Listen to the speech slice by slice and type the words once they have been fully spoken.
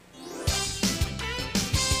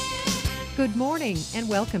Good morning and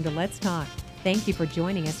welcome to Let's Talk. Thank you for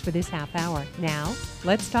joining us for this half hour. Now,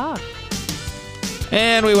 let's talk.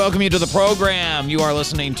 And we welcome you to the program. You are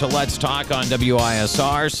listening to Let's Talk on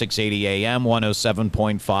WISR, 680 AM,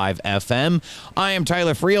 107.5 FM. I am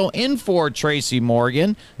Tyler Friel, in for Tracy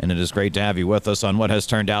Morgan, and it is great to have you with us on what has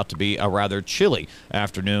turned out to be a rather chilly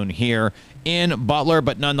afternoon here in Butler,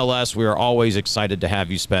 but nonetheless, we are always excited to have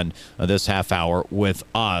you spend this half hour with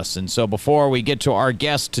us. And so before we get to our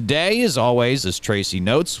guest today, as always, as Tracy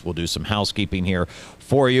notes, we'll do some housekeeping here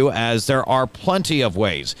for you, as there are plenty of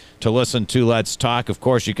ways to listen to Let's Talk. Of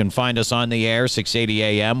course, you can find us on the air, 680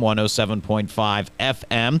 AM, 107.5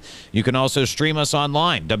 FM. You can also stream us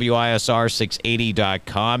online,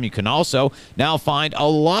 WISR680.com. You can also now find a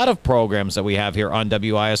lot of programs that we have here on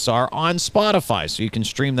WISR on Spotify, so you can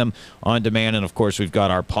stream them on demand. And, of course, we've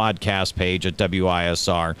got our podcast page at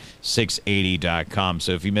WISR680.com.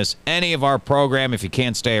 So if you miss any of our program, if you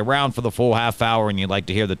can't stay around for the full half hour and you'd like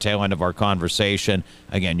to hear the tail end of our conversation,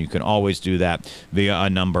 again, you can always do that via a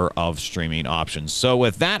number of streaming options. So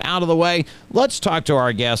with that out of the way, let's talk to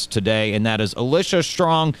our guest today, and that is Alicia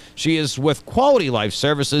Strong. She is with Quality Life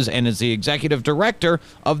Services and is the executive director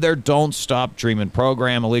of their Don't Stop Dreamin'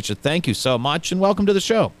 program. Alicia, thank you so much, and welcome to the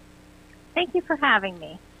show. Thank you for having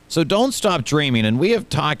me. So Don't Stop Dreaming, and we have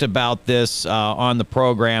talked about this on the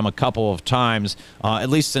program a couple of times, at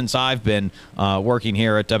least since I've been working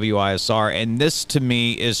here at WISR, and this to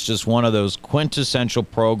me is just one of those quintessential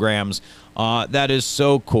programs that is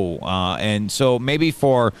so cool. And so maybe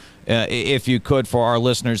for, if you could, for our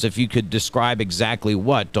listeners, if you could describe exactly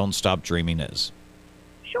what Don't Stop Dreaming is.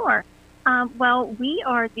 Sure. Well, we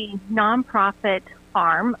are the nonprofit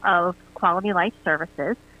arm of Quality Life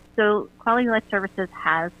Services. So Quality Life Services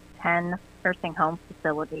has 10 nursing home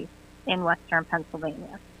facilities in Western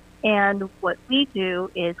Pennsylvania. And what we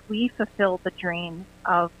do is we fulfill the dreams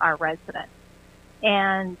of our residents.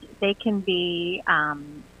 And they can be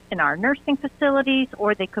in our nursing facilities,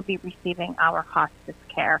 or they could be receiving our hospice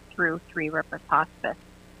care through Three Rivers Hospice.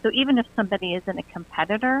 So even if somebody isn't a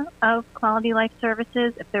competitor of Quality Life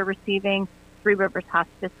Services, if they're receiving Three Rivers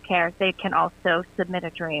Hospice care, they can also submit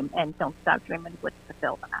a dream, and Don't Stop Dreaming would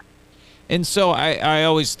fulfill that. And so I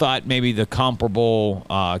always thought maybe the comparable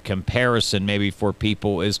comparison maybe for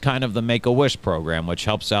people is kind of the Make-A-Wish program, which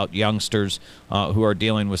helps out youngsters who are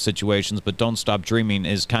dealing with situations. But Don't Stop Dreaming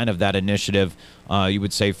is kind of that initiative, you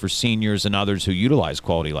would say, for seniors and others who utilize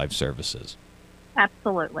Quality Life Services.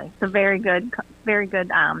 Absolutely. It's a very good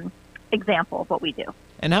example of what we do.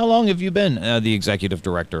 And how long have you been the executive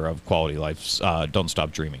director of Quality Life's Don't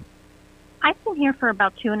Stop Dreaming? I've been here for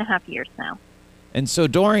about 2.5 years now. And so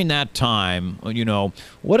during that time, you know,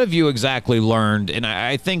 what have you exactly learned? And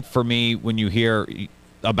I think for me, when you hear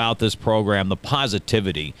about this program, the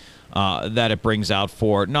positivity that it brings out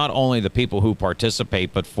for not only the people who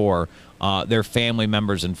participate, but for their family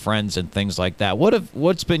members and friends and things like that.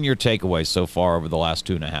 What's been your takeaway so far over the last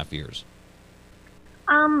 2.5 years?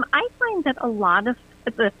 I find that a lot of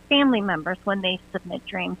the family members, when they submit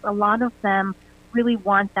dreams, a lot of them really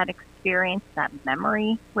want that experience, that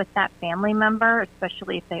memory with that family member,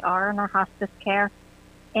 especially if they are in our hospice care.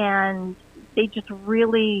 And they just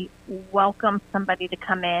really welcome somebody to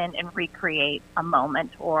come in and recreate a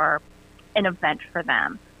moment or an event for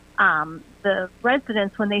them. The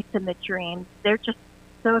residents, when they submit dreams, they're just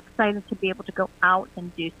so excited to be able to go out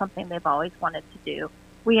and do something they've always wanted to do.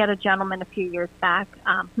 We had a gentleman a few years back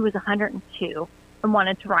who was 102 and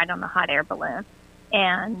wanted to ride on a hot air balloon.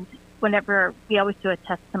 And whenever we always do a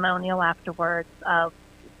testimonial afterwards of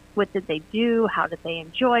what did they do, how did they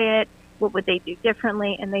enjoy it, what would they do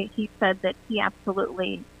differently, and he said that he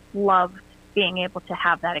absolutely loved being able to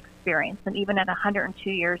have that experience. And even at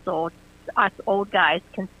 102 years old, us old guys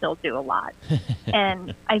can still do a lot.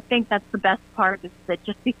 And I think that's the best part, is that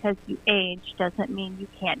just because you age doesn't mean you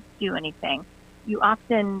can't do anything. You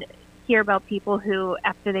often hear about people who,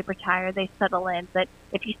 after they retire, they settle in, but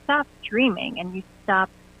if you stop dreaming and you stop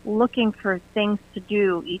looking for things to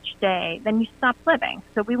do each day, then you stop living.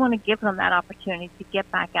 So we want to give them that opportunity to get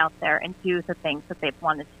back out there and do the things that they've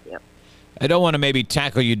wanted to do. I don't want to maybe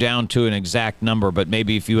tackle you down to an exact number, but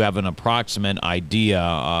maybe if you have an approximate idea,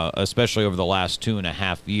 especially over the last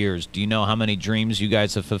 2.5 years, do you know how many dreams you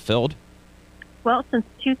guys have fulfilled? Well, since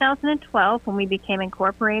 2012, when we became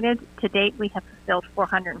incorporated, to date we have fulfilled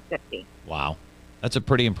 450. Wow. That's a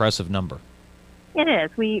pretty impressive number. It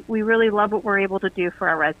is. We really love what we're able to do for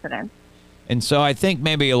our residents. And so I think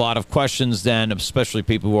maybe a lot of questions then, especially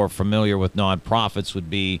people who are familiar with nonprofits, would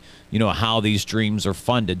be, you know, how these dreams are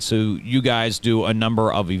funded. So you guys do a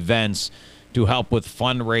number of events to help with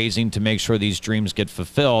fundraising to make sure these dreams get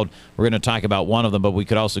fulfilled. We're going to talk about one of them, but we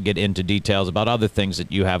could also get into details about other things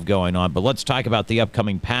that you have going on. But let's talk about the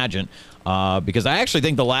upcoming pageant, because I actually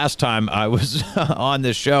think the last time I was on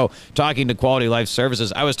this show talking to Quality Life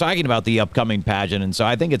Services, I was talking about the upcoming pageant, and so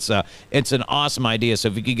I think it's an awesome idea. So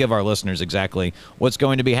if you could give our listeners exactly what's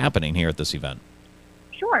going to be happening here at this event.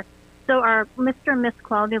 Sure. So our Mr. and Miss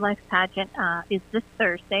Quality Life pageant is this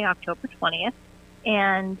Thursday, October 20th,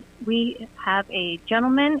 and we have a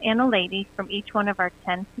gentleman and a lady from each one of our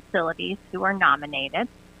 10 facilities who are nominated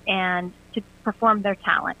and to perform their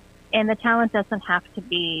talent. And the talent doesn't have to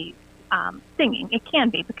be singing. It can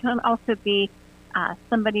be, but it can also be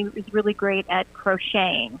somebody who is really great at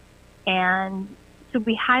crocheting. And so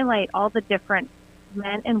we highlight all the different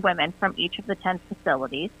men and women from each of the 10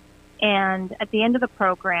 facilities. And at the end of the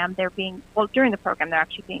program, during the program, they're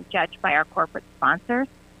actually being judged by our corporate sponsors.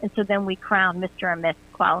 And so then we crown Mr. and Miss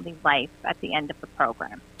Quality Life at the end of the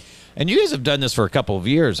program. And you guys have done this for a couple of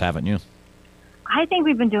years, haven't you? I think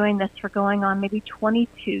we've been doing this for going on maybe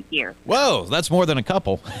 22 years. Whoa, that's more than a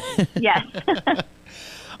couple. Yes.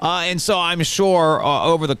 And so I'm sure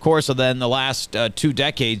over the course of the last 2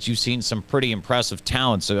 decades, you've seen some pretty impressive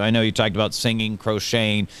talent. So I know you talked about singing,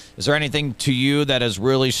 crocheting. Is there anything to you that has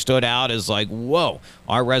really stood out as like, whoa,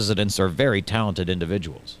 our residents are very talented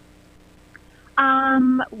individuals?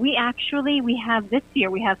 We have this year,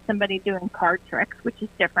 we have somebody doing card tricks, which is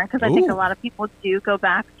different because I think a lot of people do go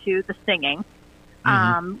back to the singing.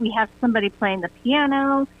 We have somebody playing the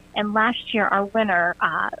piano. And last year, our winner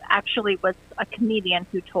actually was a comedian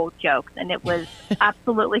who told jokes, and it was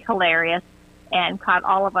absolutely hilarious and caught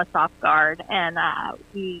all of us off guard. And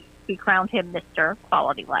we crowned him Mr.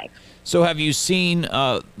 Quality Life. So have you seen,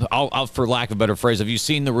 for lack of a better phrase, have you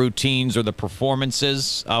seen the routines or the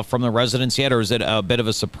performances from the residents yet, or is it a bit of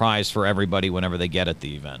a surprise for everybody whenever they get at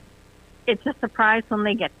the event? It's a surprise when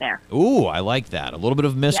they get there. Ooh, I like that. A little bit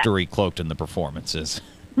of mystery cloaked in the performances.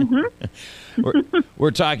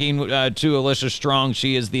 We're talking to Alicia Strong.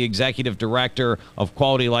 She is the executive director of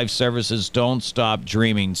Quality Life Services. Don't Stop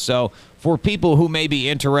Dreaming. So, for people who may be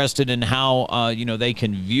interested in how they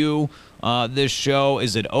can view this show,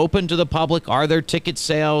 is it open to the public? Are there ticket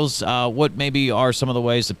sales? What maybe are some of the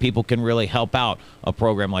ways that people can really help out a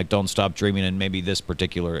program like Don't Stop Dreaming and maybe this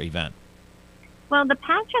particular event? Well, the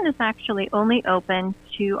pageant is actually only open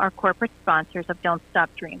to our corporate sponsors of Don't Stop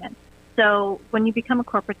Dreamin'. So when you become a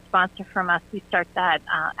corporate sponsor from us, we start that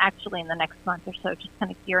actually in the next month or so, just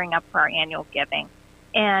kind of gearing up for our annual giving.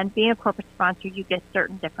 And being a corporate sponsor, you get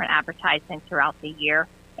certain different advertising throughout the year,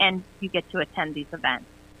 and you get to attend these events.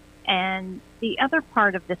 And the other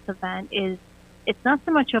part of this event is it's not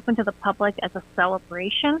so much open to the public as a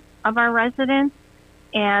celebration of our residents,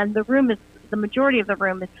 and the majority of the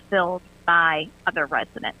room is filled by other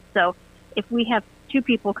residents. So if we have 2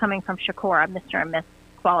 people coming from Shakora, Mr. and Miss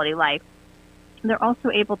Quality Life, they're also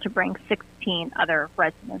able to bring 16 other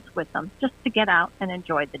residents with them just to get out and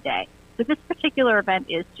enjoy the day. So this particular event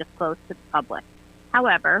is just closed to the public.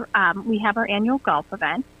 However, we have our annual golf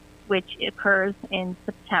event, which occurs in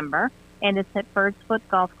September, and it's at Birdsfoot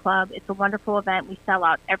Golf Club. It's a wonderful event. We sell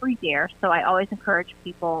out every year, so I always encourage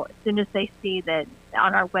people, as soon as they see that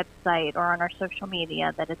on our website or on our social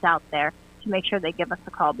media that it's out there, to make sure they give us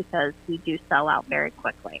a call because we do sell out very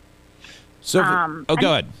quickly. So, go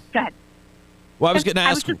ahead. Go ahead. Well, I was going to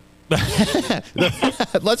ask.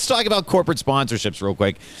 Let's talk about corporate sponsorships real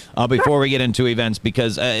quick before we get into events,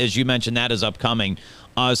 because as you mentioned, that is upcoming.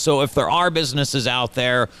 So if there are businesses out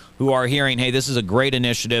there who are hearing, hey, this is a great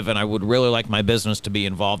initiative and I would really like my business to be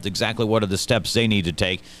involved, exactly what are the steps they need to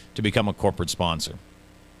take to become a corporate sponsor?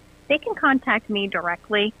 They can contact me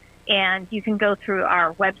directly, and you can go through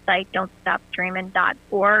our website,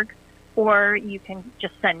 don'tstopdreamin.org, or you can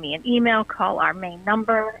just send me an email, call our main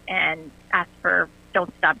number, and ask for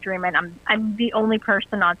Don't Stop Dreamin'. I'm the only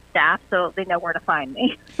person on staff, so they know where to find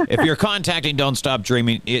me. If you're contacting Don't Stop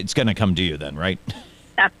Dreaming, it's going to come to you then, right?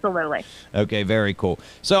 Absolutely. Okay, very cool.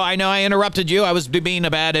 So I know I interrupted you. I was being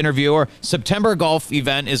a bad interviewer. September golf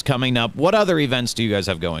event is coming up. What other events do you guys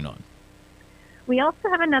have going on? We also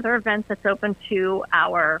have another event that's open to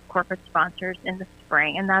our corporate sponsors in the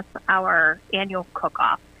spring, and that's our annual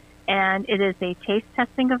cook-off. And it is a taste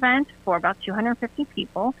testing event for about 250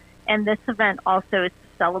 people. And this event also is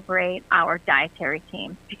to celebrate our dietary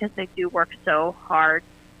teams because they do work so hard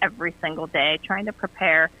every single day trying to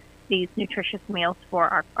prepare these nutritious meals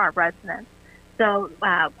for our residents. So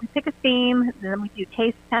we pick a theme, then we do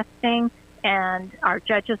taste testing, and our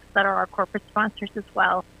judges that are our corporate sponsors as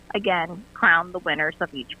well, again, crown the winners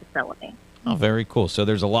of each facility. Oh, very cool. So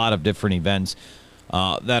there's a lot of different events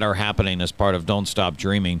that are happening as part of Don't Stop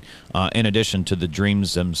Dreaming, in addition to the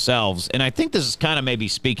dreams themselves. And I think this is kind of maybe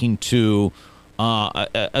speaking to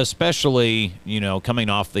especially, coming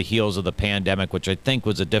off the heels of the pandemic, which I think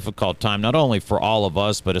was a difficult time, not only for all of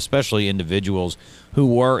us, but especially individuals who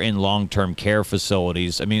were in long-term care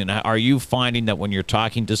facilities. I mean, are you finding that when you're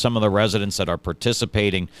talking to some of the residents that are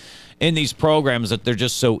participating in these programs that they're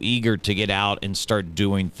just so eager to get out and start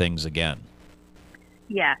doing things again?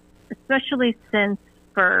 Yes, especially since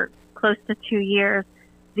for close to 2 years,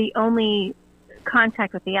 the only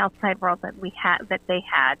contact with the outside world that they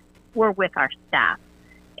had were with our staff,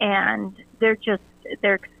 and they're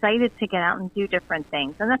excited to get out and do different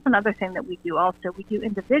things. And that's another thing that we do also. We do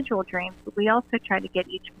individual dreams, but we also try to get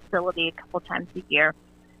each facility a couple times a year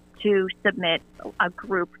to submit a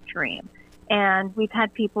group dream. And we've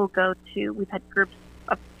had groups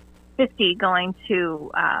of 50 going to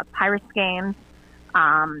Pirates games,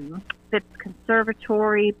 Phipps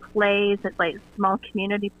Conservatory plays, at like small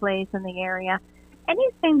community plays in the area.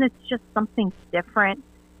 Anything that's just something different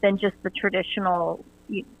than just the traditional,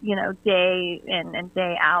 day in and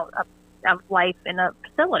day out of life in a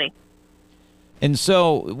facility. And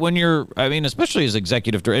so when especially as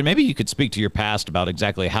executive director, and maybe you could speak to your past about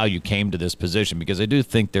exactly how you came to this position, because I do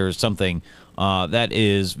think there's something that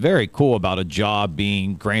is very cool about a job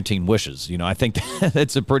being granting wishes. I think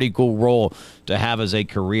that's a pretty cool role to have as a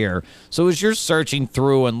career. So as you're searching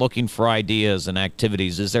through and looking for ideas and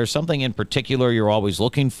activities, is there something in particular you're always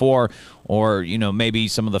looking for, or, maybe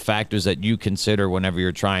some of the factors that you consider whenever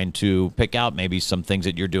you're trying to pick out maybe some things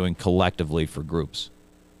that you're doing collectively for groups?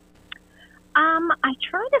 I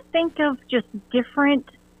try to think of just different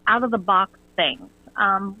out-of-the-box things.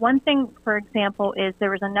 One thing, for example, is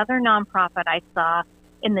there was another nonprofit I saw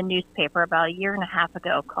in the newspaper about a year and a half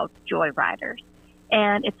ago called Joy Riders.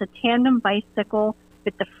 And it's a tandem bicycle,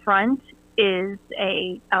 but the front is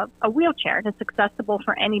a wheelchair. And it's accessible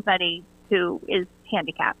for anybody who is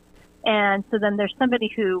handicapped. And so then there's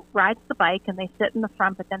somebody who rides the bike and they sit in the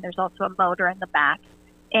front, but then there's also a motor in the back.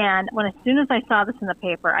 And as soon as I saw this in the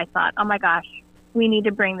paper, I thought, oh my gosh, we need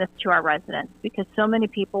to bring this to our residents, because so many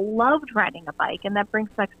people loved riding a bike, and that brings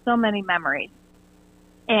back so many memories.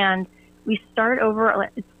 And we start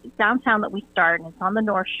it's downtown that we start, and it's on the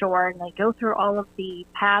North Shore, and they go through all of the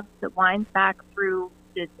paths that winds back through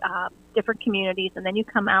the different communities, and then you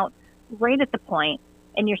come out right at the point,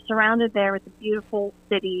 and you're surrounded there with the beautiful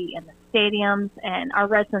city and the stadiums, and our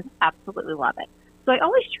residents absolutely love it. So I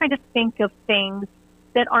always try to think of things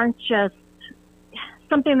that aren't just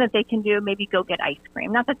something that they can do, maybe go get ice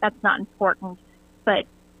cream. Not that that's not important, but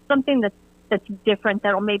something that's different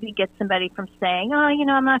that'll maybe get somebody from saying, oh,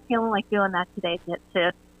 I'm not feeling like doing that today,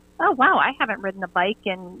 to oh, wow, I haven't ridden a bike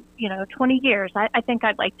in, 20 years. I think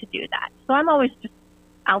I'd like to do that. So I'm always just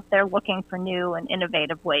out there looking for new and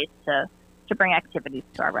innovative ways to bring activities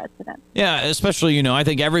to our residents. Yeah, especially, I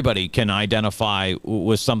think everybody can identify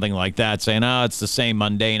with something like that, saying, oh, it's the same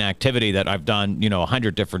mundane activity that I've done,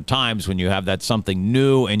 100 different times. When you have that something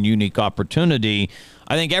new and unique opportunity,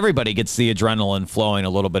 I think everybody gets the adrenaline flowing a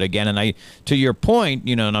little bit again. And to your point,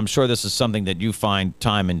 and I'm sure this is something that you find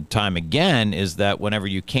time and time again, is that whenever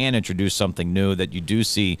you can introduce something new, that you do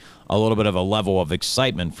see a little bit of a level of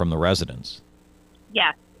excitement from the residents.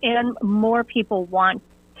 Yes, and more people want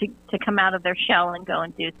to come out of their shell and go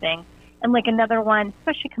and do things. And like another one,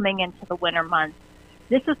 especially coming into the winter months,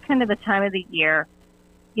 this is kind of the time of the year,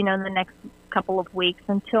 in the next couple of weeks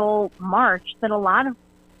until March, that a lot of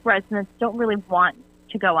residents don't really want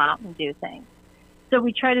to go out and do things. So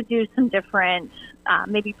we try to do some different,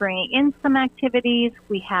 maybe bringing in some activities.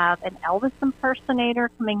 We have an Elvis impersonator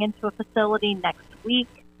coming into a facility next week.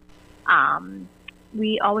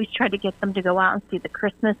 We always try to get them to go out and see the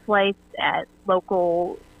Christmas lights at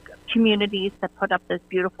local communities that put up those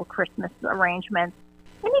beautiful Christmas arrangements.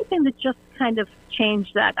 Anything that just kind of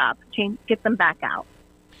change that up, get them back out.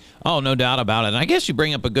 Oh, no doubt about it. And I guess you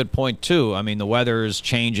bring up a good point, too. I mean, the weather is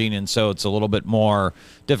changing, and so it's a little bit more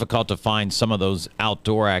difficult to find some of those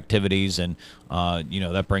outdoor activities, and,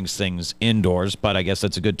 that brings things indoors. But I guess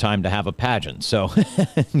that's a good time to have a pageant. So,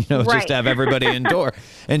 Right. just to have everybody indoor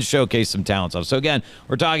and showcase some talent stuff. So, again,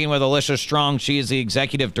 we're talking with Alicia Strong. She is the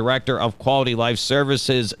Executive Director of Quality Life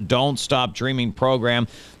Services' Don't Stop Dreaming program.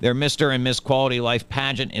 Their Mr. and Miss Quality Life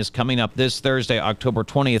pageant is coming up this Thursday, October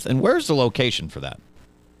 20th. And where's the location for that?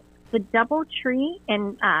 The Doubletree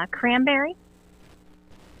in Cranberry.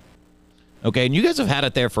 Okay, and you guys have had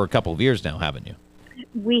it there for a couple of years now, haven't you?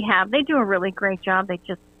 We have. They do a really great job.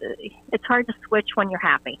 It's hard to switch when you're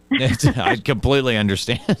happy. I completely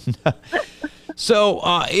understand. So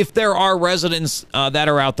if there are residents that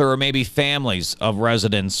are out there, or maybe families of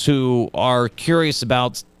residents who are curious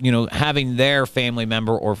about, having their family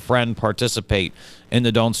member or friend participate in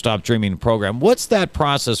the Don't Stop Dreaming program, what's that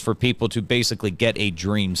process for people to basically get a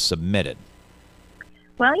dream submitted?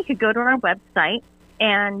 Well, you could go to our website,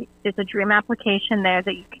 and there's a dream application there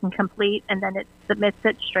that you can complete, and then it submits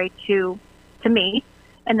it straight to me,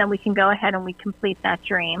 and then we can go ahead and we complete that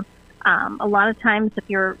dream. A lot of times, if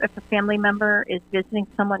a family member is visiting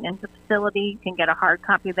someone in the facility, you can get a hard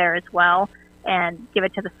copy there as well and give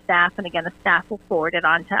it to the staff. And again, the staff will forward it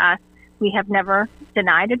on to us. We have never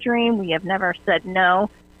denied a dream. We have never said no.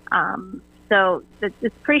 So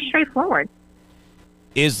it's pretty straightforward.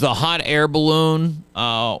 Is the hot air balloon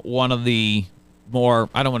one of the more,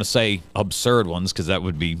 I don't want to say absurd ones because that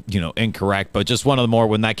would be, incorrect, but just one of the more,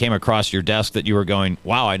 when that came across your desk, that you were going,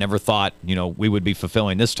 wow, I never thought, we would be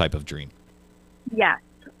fulfilling this type of dream? Yes.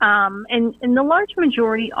 And the large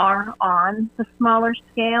majority are on the smaller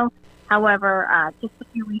scale. However, just a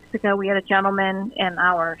few weeks ago, we had a gentleman in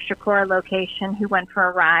our Shakora location who went for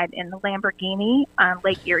a ride in the Lamborghini on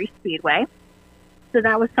Lake Erie Speedway. So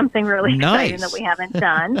that was something really exciting that we haven't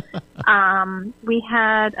done. We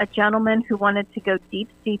had a gentleman who wanted to go deep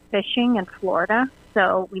sea fishing in Florida,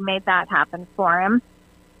 so we made that happen for him.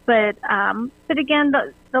 But again,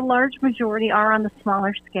 the large majority are on the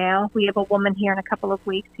smaller scale. We have a woman here in a couple of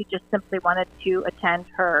weeks who just simply wanted to attend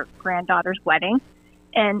her granddaughter's wedding.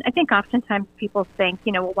 And I think oftentimes people think,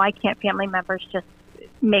 well, why can't family members just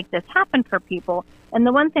make this happen for people? And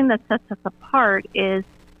the one thing that sets us apart is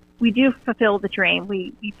we do fulfill the dream.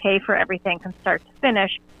 We pay for everything from start to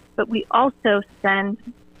finish, but we also send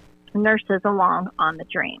nurses along on the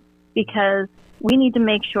dream because we need to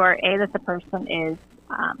make sure, A, that the person is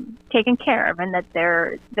taken care of and that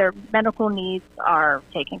their medical needs are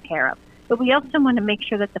taken care of. But we also want to make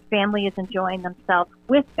sure that the family is enjoying themselves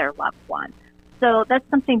with their loved one. So that's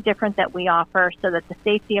something different that we offer so that the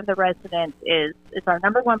safety of the resident is our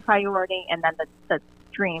number one priority, and then the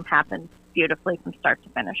dream happens beautifully from start to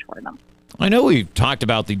finish for them. I know we've talked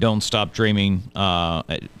about the Don't Stop Dreaming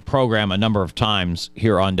program a number of times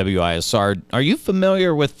here on WISR. Are you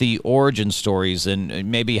familiar with the origin stories and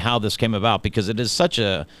maybe how this came about? Because it is such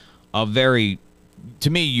a very, to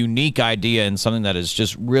me, unique idea and something that is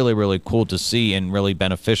just really, really cool to see and really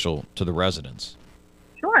beneficial to the residents.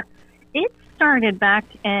 Sure. It started back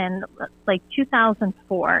in like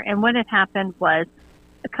 2004, and what had happened was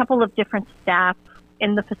a couple of different staff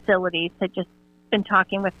in the facilities had just been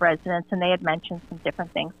talking with residents, and they had mentioned some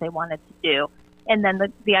different things they wanted to do. And then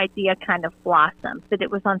the idea kind of blossomed, but it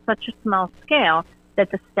was on such a small scale that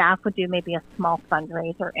the staff would do maybe a small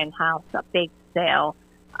fundraiser in-house, a bake sale,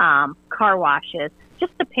 car washes,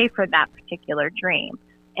 just to pay for that particular dream.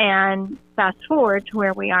 And fast forward to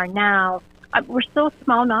where we are now, we're still a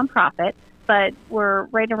small nonprofit, but we're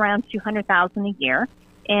right around $200,000 a year.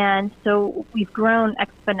 And so we've grown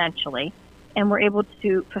exponentially, and we're able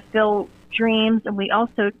to fulfill dreams. And we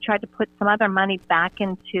also tried to put some other money back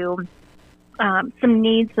into some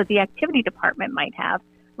needs that the activity department might have.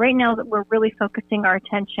 Right now that we're really focusing our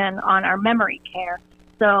attention on our memory care.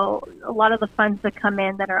 So a lot of the funds that come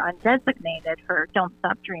in that are undesignated for Don't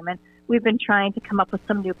Stop Dreamin', we've been trying to come up with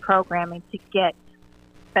some new programming to get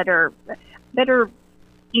better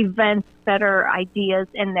events, better ideas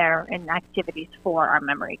in there and activities for our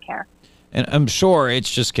memory care. And I'm sure it's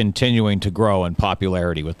just continuing to grow in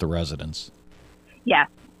popularity with the residents. Yes,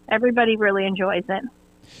 everybody really enjoys it.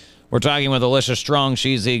 We're talking with Alicia Strong.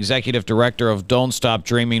 She's the executive director of Don't Stop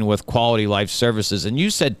Dreaming with Quality Life Services. And you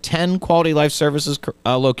said 10 Quality Life Services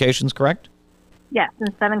locations, correct? Yes, in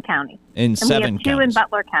 7 counties. In 7 counties. We have 2 in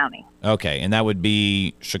Butler County. Okay, and that would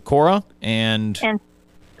be Shakora and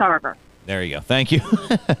Sarver. There you go. Thank you.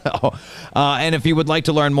 And if you would like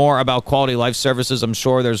to learn more about Quality Life Services, I'm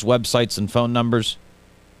sure there's websites and phone numbers.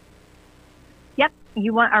 Yep.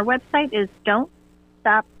 Our website is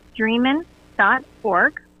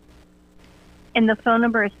don'tstopdreamin.org, and the phone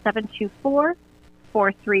number is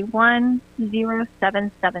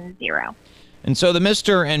 724-431-0770. And so the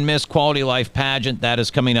Mr. and Miss Quality Life pageant, that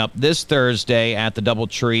is coming up this Thursday at the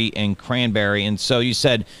Doubletree in Cranberry. And so you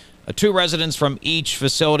said 2 residents from each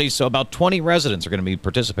facility, so about 20 residents are going to be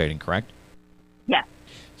participating, correct? Yes.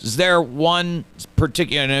 Is there one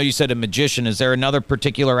particular, I know you said a magician, is there another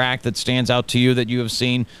particular act that stands out to you that you have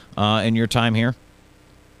seen in your time here?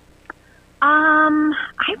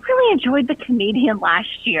 I really enjoyed the comedian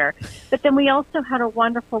last year, but then we also had a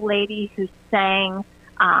wonderful lady who sang,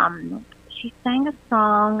 she sang a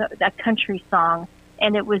song, a country song,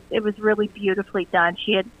 and it was really beautifully done.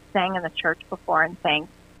 She had sang in the church before and things.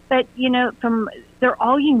 But, they're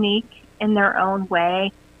all unique, in their own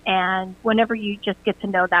way. And whenever you just get to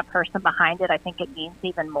know that person behind it, I think it means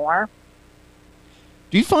even more.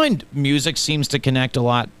 Do you find music seems to connect a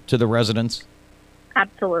lot to the residents?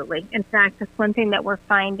 Absolutely. In fact, that's one thing that we're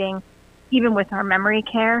finding, even with our memory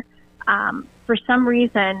care. For some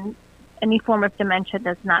reason, any form of dementia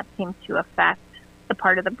does not seem to affect the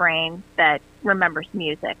part of the brain that remembers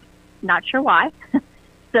music. Not sure why.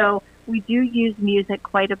 So we do use music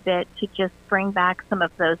quite a bit to just bring back some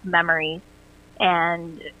of those memories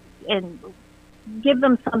and give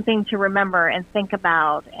them something to remember and think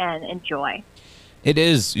about and enjoy. It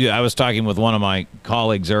is. Yeah, I was talking with one of my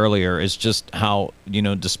colleagues earlier. It's just how,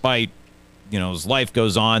 despite, as life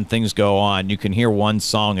goes on, things go on, you can hear one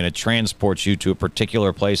song and it transports you to a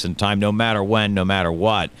particular place in time, no matter when, no matter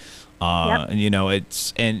what. Yep.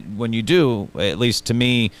 And when you do, at least to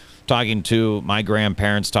me, talking to my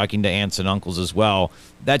grandparents, talking to aunts and uncles as well,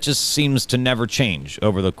 that just seems to never change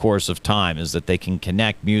over the course of time, is that they can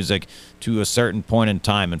connect music to a certain point in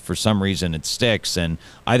time, and for some reason it sticks. And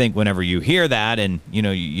I think whenever you hear that and,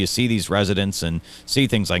 you see these residents and see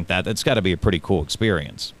things like that, that's got to be a pretty cool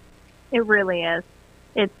experience. It really is.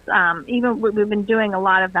 It's even we've been doing a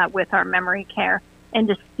lot of that with our memory care, and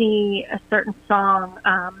to see a certain song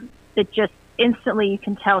that just instantly you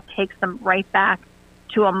can tell takes them right back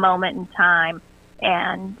to a moment in time,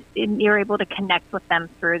 and you're able to connect with them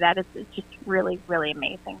through that. It's just really, really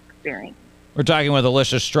amazing experience. We're talking with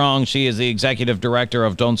Alicia Strong. She is the executive director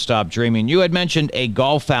of Don't Stop Dreaming. You had mentioned a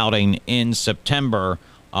golf outing in September.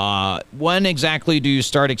 When exactly do you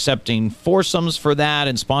start accepting foursomes for that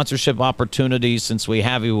and sponsorship opportunities? Since we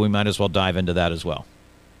have you, we might as well dive into that as well.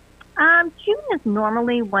 June is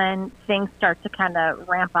normally when things start to kind of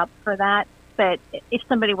ramp up for that. But if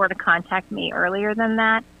somebody were to contact me earlier than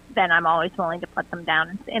that, then I'm always willing to put them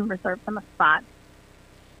down and reserve them a spot.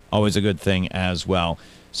 Always a good thing as well.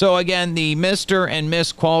 So again, the Mr. and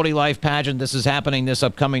Miss Quality Life pageant, this is happening this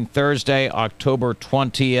upcoming Thursday, October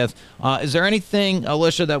 20th. Is there anything,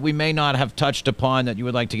 Alicia, that we may not have touched upon that you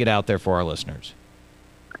would like to get out there for our listeners?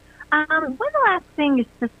 One last thing is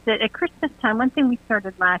just that at Christmas time, one thing we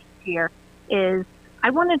started last year is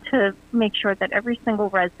I wanted to make sure that every single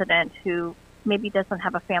resident who maybe doesn't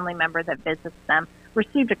have a family member that visits them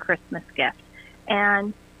received a Christmas gift.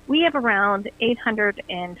 And we have around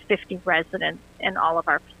 850 residents in all of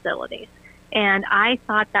our facilities. And I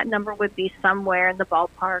thought that number would be somewhere in the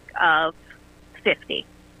ballpark of 50.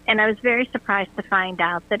 And I was very surprised to find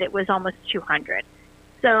out that it was almost 200.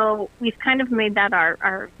 So we've kind of made that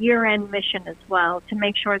our year-end mission as well, to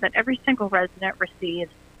make sure that every single resident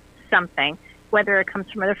receives something, whether it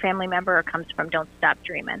comes from another family member or comes from Don't Stop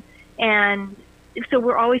Dreamin'. And so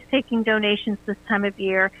we're always taking donations this time of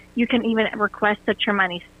year. You can even request that your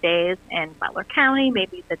money stays in Butler County,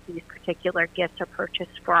 maybe that these particular gifts are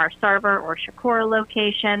purchased for our Sarver or Shakora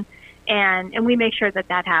location, and we make sure that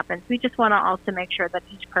that happens. We just want to also make sure that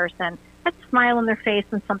each person has a smile on their face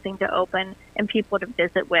and something to open and people to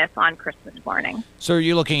visit with on Christmas morning. So are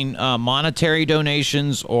you looking monetary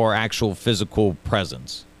donations or actual physical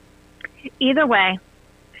presents? Either way.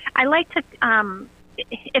 I like to...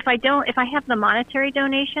 If I have the monetary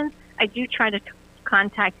donations, I do try to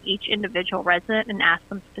contact each individual resident and ask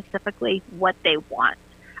them specifically what they want.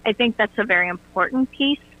 I think that's a very important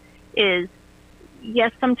piece. Is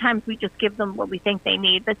yes, sometimes we just give them what we think they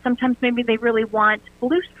need, but sometimes maybe they really want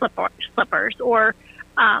blue slippers or,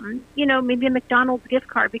 maybe a McDonald's gift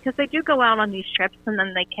card, because they do go out on these trips and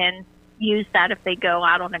then they can use that if they go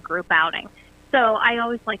out on a group outing. So I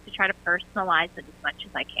always like to try to personalize it as much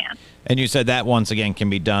as I can. And you said that, once again, can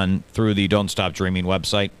be done through the Don't Stop Dreaming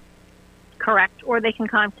website? Correct. Or they can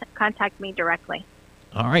contact me directly.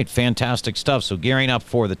 All right, fantastic stuff. So gearing up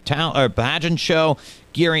for the pageant show,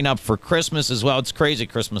 gearing up for Christmas as well. It's crazy.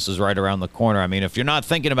 Christmas is right around the corner. I mean, if you're not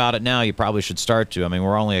thinking about it now, you probably should start to. I mean,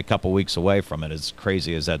 we're only a couple weeks away from it, as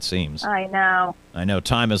crazy as that seems. I know.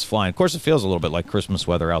 Time is flying. Of course, it feels a little bit like Christmas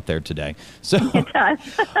weather out there today. So, it does.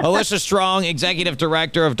 Alicia Strong, Executive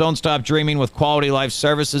Director of Don't Stop Dreaming with Quality Life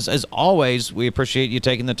Services. As always, we appreciate you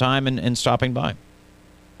taking the time and stopping by.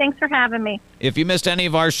 Thanks for having me. If you missed any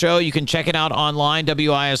of our show, you can check it out online,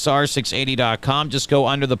 WISR680.com. Just go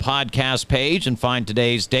under the podcast page and find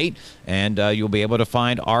today's date, and you'll be able to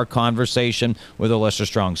find our conversation with Alicia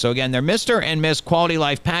Strong. So again, their Mr. and Miss Quality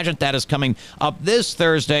Life pageant, that is coming up this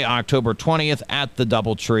Thursday, October 20th at the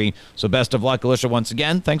DoubleTree. So best of luck, Alicia, once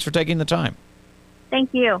again. Thanks for taking the time.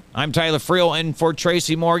 Thank you. I'm Tyler Friel, in for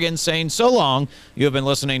Tracy Morgan, saying so long. You have been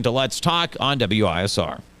listening to Let's Talk on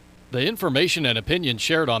WISR. The information and opinions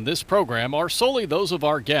shared on this program are solely those of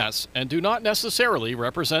our guests and do not necessarily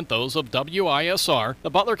represent those of WISR, the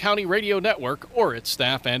Butler County Radio Network, or its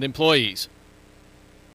staff and employees.